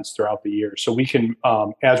events throughout the year? So we can,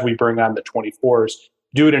 as we bring on the 24s,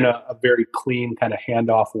 do it in a very clean kind of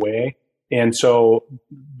handoff way. And so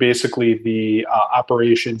basically the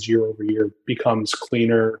operations year over year becomes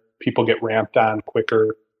cleaner. People get ramped on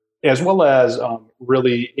quicker, as well as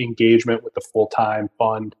really engagement with the full-time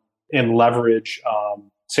fund and leverage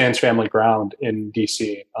Sands Family Ground in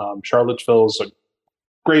DC. Charlottesville is a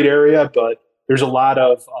great area, but there's a lot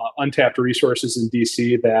of untapped resources in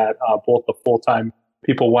DC that both the full-time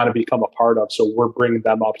people want to become a part of. So we're bringing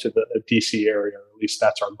them up to the DC area, or at least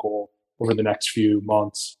that's our goal over the next few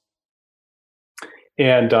months.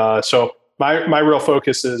 And so my real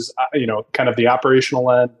focus is, kind of the operational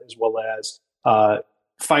end, as well as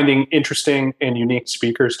finding interesting and unique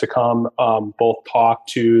speakers to come both talk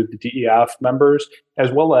to the DEF members,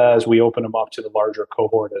 as well as we open them up to the larger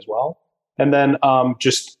cohort as well. And then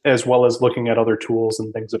just as well as looking at other tools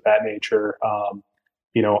and things of that nature,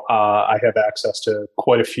 I have access to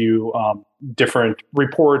quite a few different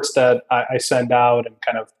reports that I send out and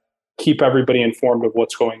kind of keep everybody informed of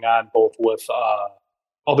what's going on, both with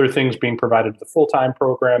other things being provided to the full-time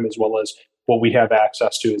program as well as what we have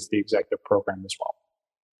access to as the executive program as well.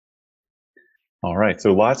 All right.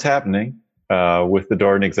 So lots happening with the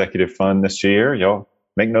Darden Executive Fund this year. Y'all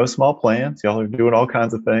make no small plans. Y'all are doing all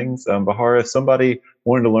kinds of things. Bahara, if somebody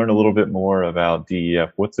wanted to learn a little bit more about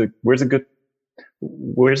DEF, where's a good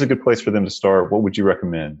place for them to start? What would you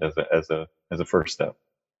recommend as a first step?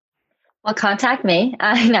 Well, contact me.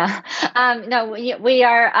 No, we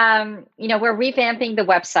are, we're revamping the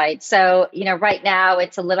website. So, right now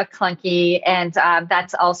it's a little clunky, and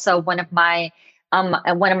that's also one of my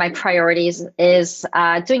priorities is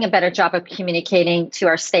doing a better job of communicating to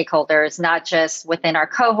our stakeholders, not just within our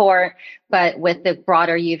cohort, but with the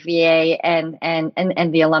broader UVA and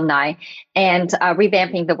the alumni, and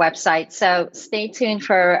revamping the website. So stay tuned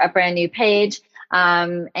for a brand new page.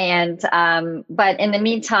 But in the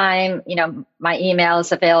meantime, my email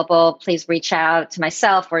is available. Please reach out to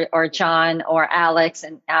myself or John or Alex,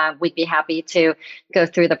 and we'd be happy to go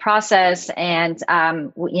through the process. And,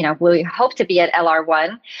 we hope to be at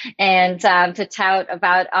LR1 and to tout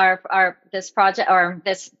about our this project or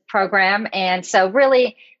this program. And so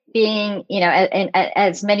really being,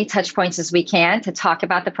 as many touch points as we can to talk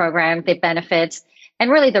about the program, the benefits, and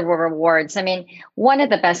really the rewards. I mean, one of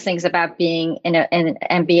the best things about being in an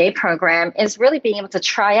MBA program is really being able to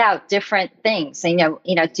try out different things,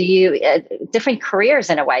 different careers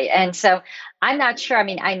in a way. And so I'm not sure. I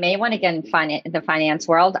mean, I may want to get in the finance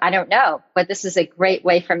world. I don't know, but this is a great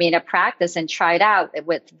way for me to practice and try it out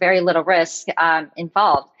with very little risk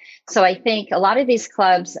involved. So I think a lot of these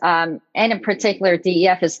clubs, and in particular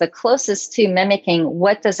DEF, is the closest to mimicking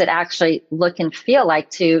what does it actually look and feel like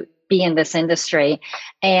to be in this industry,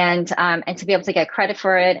 and to be able to get credit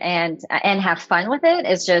for it and have fun with it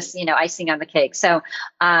is just icing on the cake. So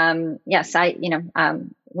yes,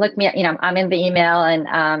 look me, I'm in the email, and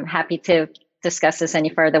happy to discuss this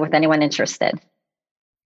any further with anyone interested.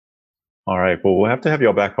 All right. Well, we'll have to have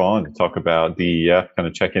y'all back on to talk about DEF, kind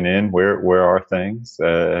of checking in. Where are things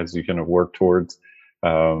as you kind of work towards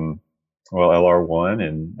LR1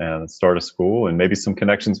 and start a school, and maybe some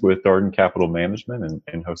connections with Darden Capital Management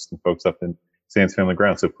and hosting folks up in Sands Family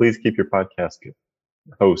Ground. So please keep your podcast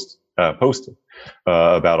posted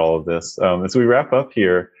about all of this. As we wrap up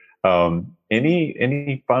here,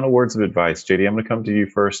 any final words of advice? JD, I'm going to come to you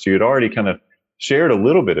first. You had already kind of shared a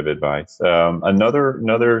little bit of advice.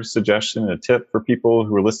 Another suggestion, a tip for people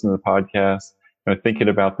who are listening to the podcast, kind of thinking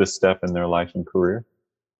about this step in their life and career?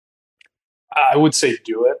 I would say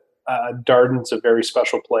do it. Darden's a very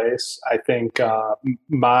special place. I think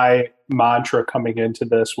my mantra coming into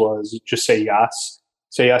this was just say yes.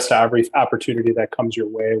 Say yes to every opportunity that comes your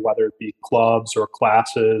way, whether it be clubs or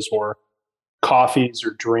classes or coffees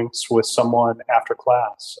or drinks with someone after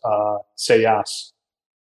class. Say yes.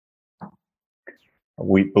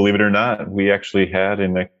 We, believe it or not, we actually had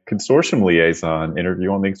in a consortium liaison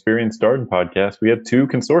interview on the Experience Darden podcast, we had 2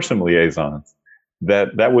 consortium liaisons.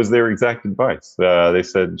 That was their exact advice. They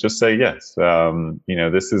said, just say yes.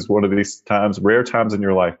 This is one of these times, rare times in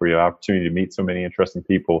your life where you have opportunity to meet so many interesting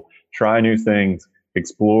people, try new things,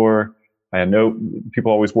 explore. I know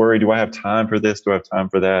people always worry, do I have time for this? Do I have time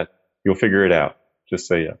for that? You'll figure it out. Just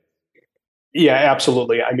say yes. Yeah,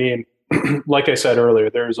 absolutely. I mean, like I said earlier,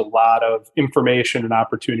 there's a lot of information and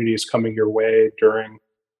opportunities coming your way during,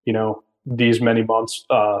 these many months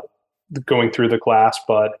going through the class,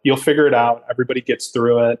 but you'll figure it out. Everybody gets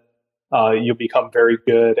through it. You'll become very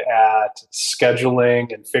good at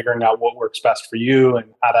scheduling and figuring out what works best for you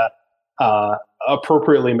and how to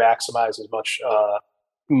appropriately maximize as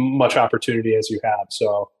much opportunity as you have.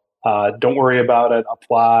 So don't worry about it.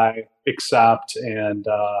 Apply, accept, and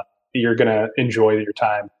you're going to enjoy your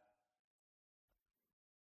time.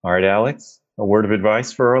 All right, Alex, a word of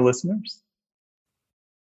advice for our listeners?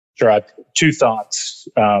 Sure. I have 2 thoughts.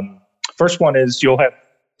 First one is you'll have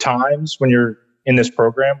times when you're in this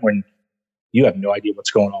program when you have no idea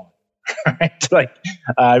what's going on. Right? Like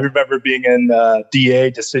I remember being in DA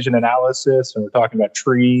decision analysis, and we're talking about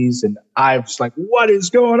trees, and I was like, "What is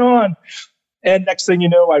going on?" And next thing you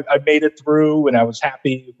know, I made it through, and I was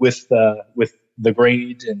happy with the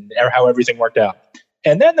grade and how everything worked out.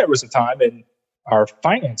 And then there was a time in our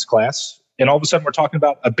finance class, and all of a sudden we're talking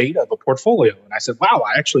about a beta of a portfolio, and I said, "Wow,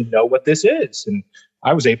 I actually know what this is," and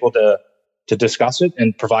I was able to discuss it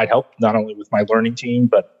and provide help not only with my learning team,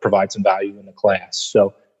 but provide some value in the class.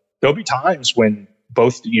 So there'll be times when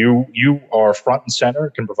both you are front and center,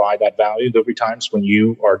 can provide that value. There'll be times when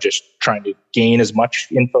you are just trying to gain as much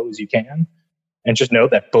info as you can, and just know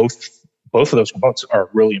that both of those components are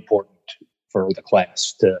really important for the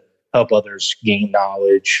class to help others gain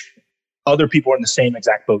knowledge. Other people are in the same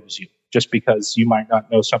exact boat as you. Just because you might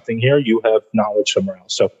not know something here, you have knowledge somewhere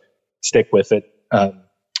else. So stick with it.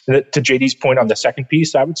 To JD's point on the second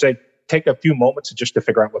piece, I would say take a few moments just to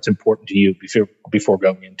figure out what's important to you before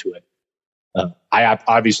going into it. I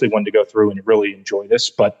obviously wanted to go through and really enjoy this,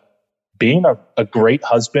 but being a great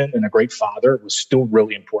husband and a great father was still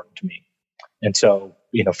really important to me. And so,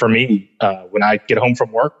 for me, when I get home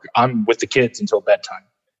from work, I'm with the kids until bedtime.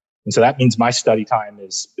 And so that means my study time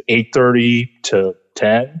is 8:30 to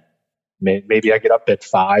 10. Maybe I get up at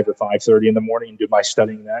 5 or 5:30 in the morning and do my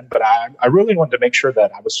studying then. But I really wanted to make sure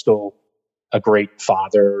that I was still a great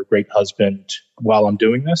father, great husband while I'm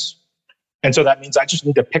doing this. And so that means I just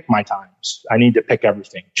need to pick my times. I need to pick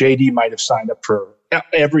everything. JD might have signed up for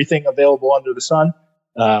everything available under the sun,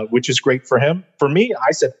 which is great for him. For me,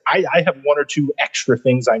 I said, I have one or two extra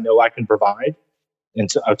things I know I can provide. And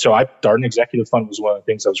so Darden Executive Fund was one of the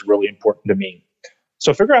things that was really important to me.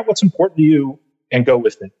 So figure out what's important to you and go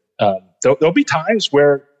with it. There'll be times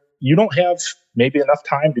where you don't have maybe enough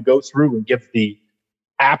time to go through and give the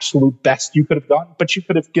absolute best you could have done, but you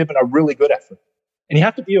could have given a really good effort. And you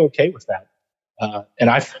have to be okay with that. And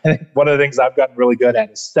I think one of the things I've gotten really good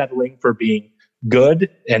at is settling for being good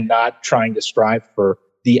and not trying to strive for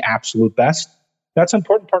the absolute best. That's an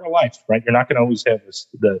important part of life, right? You're not going to always have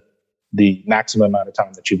the maximum amount of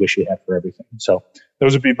time that you wish you had for everything. So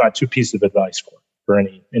those would be my two pieces of advice for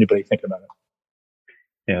anybody thinking about it.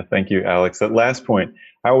 Yeah, thank you, Alex. That last point,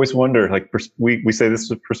 I always wonder, like we say this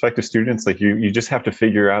to prospective students, like you just have to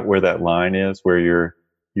figure out where that line is, where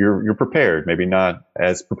you're prepared, maybe not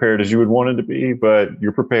as prepared as you would want it to be, but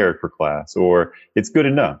you're prepared for class, or it's good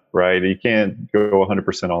enough, right? You can't go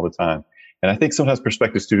 100% all the time. And I think sometimes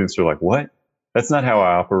prospective students are like, what? That's not how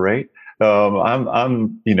I operate. I'm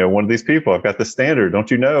one of these people. I've got the standard,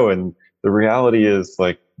 don't you know? And the reality is,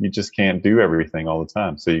 like, you just can't do everything all the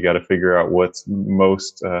time. So you got to figure out what's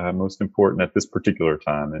most important at this particular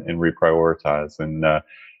time and reprioritize. And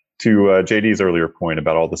to JD's earlier point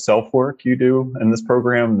about all the self-work you do in this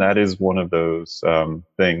program, that is one of those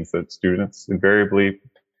things that students invariably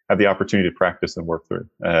have the opportunity to practice and work through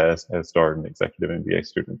as Darden Executive MBA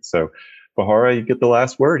students. So, Bahara, you get the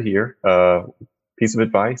last word here. Piece of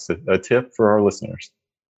advice, a tip for our listeners.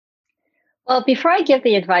 Well, before I give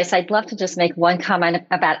the advice, I'd love to just make one comment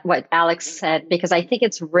about what Alex said, because I think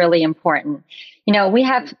it's really important. We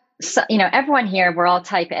have, everyone here, we're all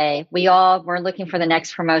type A. We're looking for the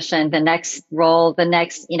next promotion, the next role, the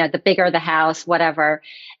next, the bigger the house, whatever.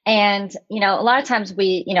 And, a lot of times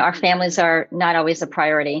our families are not always a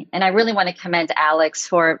priority. And I really want to commend Alex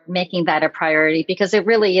for making that a priority, because it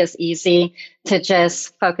really is easy to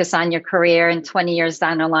just focus on your career, and 20 years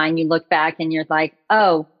down the line, you look back and you're like,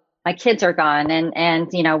 oh, my kids are gone,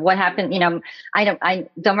 and what happened, I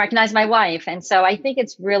don't recognize my wife. And so I think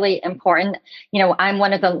it's really important. I'm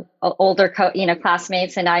one of the older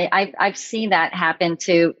classmates, and I've seen that happen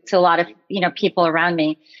to a lot of people around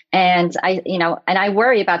me. And I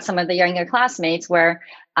worry about some of the younger classmates where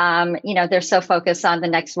they're so focused on the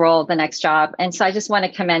next role, the next job. And so I just want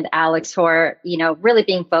to commend Alex for really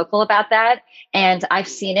being vocal about that. And I've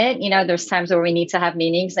seen it. There's times where we need to have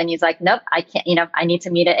meetings, and he's like, nope, I can't. I need to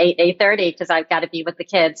meet at 8:30 because I've got to be with the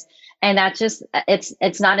kids. And that just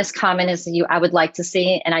it's not as common as I would like to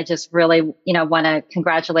see. And I just really want to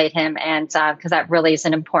congratulate him, and because that really is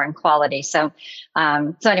an important quality. So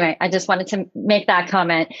anyway, I just wanted to make that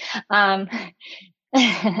comment.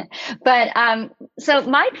 So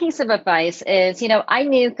my piece of advice is, I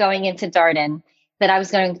knew going into Darden that I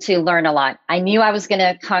was going to learn a lot. I knew I was going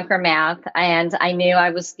to conquer math, and I knew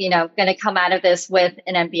I was, going to come out of this with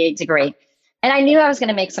an MBA degree, and I knew I was going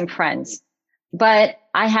to make some friends. But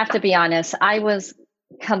I have to be honest, I was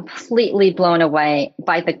completely blown away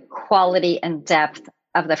by the quality and depth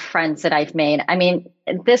of the friends that I've made. I mean,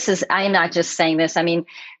 I am not just saying this. I mean,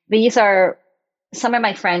 these are, some of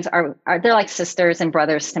my friends are they're like sisters and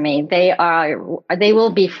brothers to me. They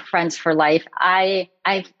will be friends for life. I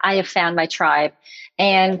have found my tribe.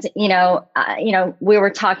 And, we were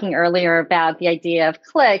talking earlier about the idea of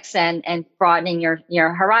cliques and broadening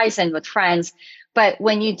your horizon with friends. But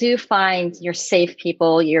when you do find your safe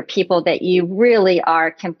people, your people that you really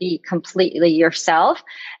can be completely yourself,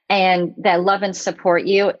 and that love and support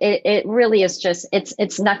you, it really is just,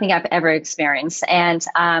 it's nothing I've ever experienced. And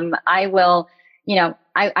I will,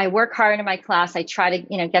 I work hard in my class. I try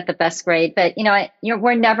to, get the best grade, but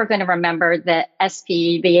we're never going to remember the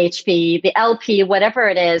SP, the HP, the LP, whatever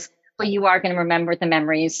it is, but you are going to remember the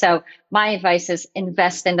memories. So my advice is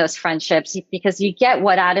invest in those friendships because you get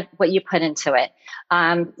out of what you put into it.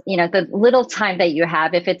 The little time that you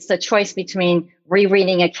have, if it's the choice between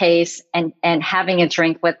rereading a case and having a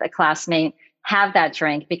drink with a classmate, have that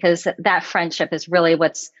drink because that friendship is really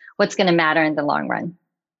what's going to matter in the long run.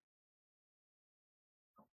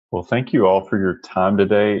 Well, thank you all for your time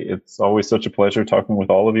today. It's always such a pleasure talking with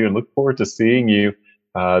all of you and look forward to seeing you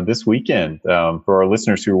this weekend. For our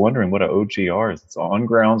listeners who are wondering what an OGR is, it's on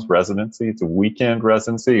grounds residency. It's a weekend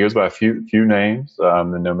residency. It goes by a few names,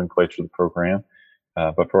 the nomenclature of the program.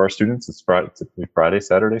 But for our students, it's typically Friday,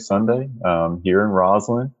 Saturday, Sunday here in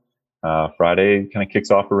Roslyn. Friday kind of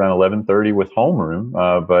kicks off around 11:30 with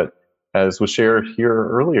homeroom. But as was shared here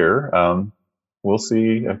earlier, we'll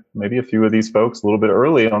see maybe a few of these folks a little bit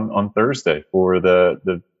early on Thursday for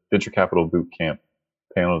the Venture Capital Boot Camp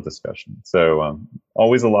panel discussion. So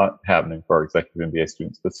always a lot happening for our Executive MBA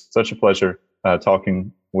students. It's such a pleasure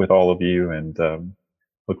talking with all of you and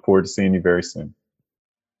look forward to seeing you very soon.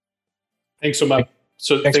 Thanks so much.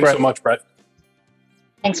 Thanks so much, Brett.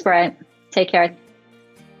 Thanks, Brett. Take care.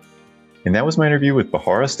 And that was my interview with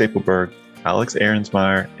Bahara Stapelberg, Alex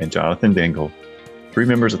Arinsmier, and Jonathan Dengel, 3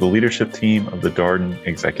 members of the leadership team of the Darden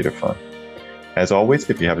Executive Fund. As always,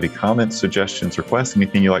 if you have any comments, suggestions, requests,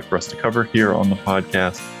 anything you'd like for us to cover here on the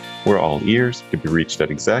podcast, we're all ears. You can be reached at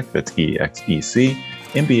exec, that's EXEC,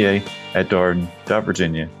 MBA at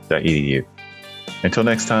darden.virginia.edu. Until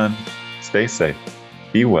next time, stay safe,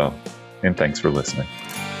 be well, and thanks for listening.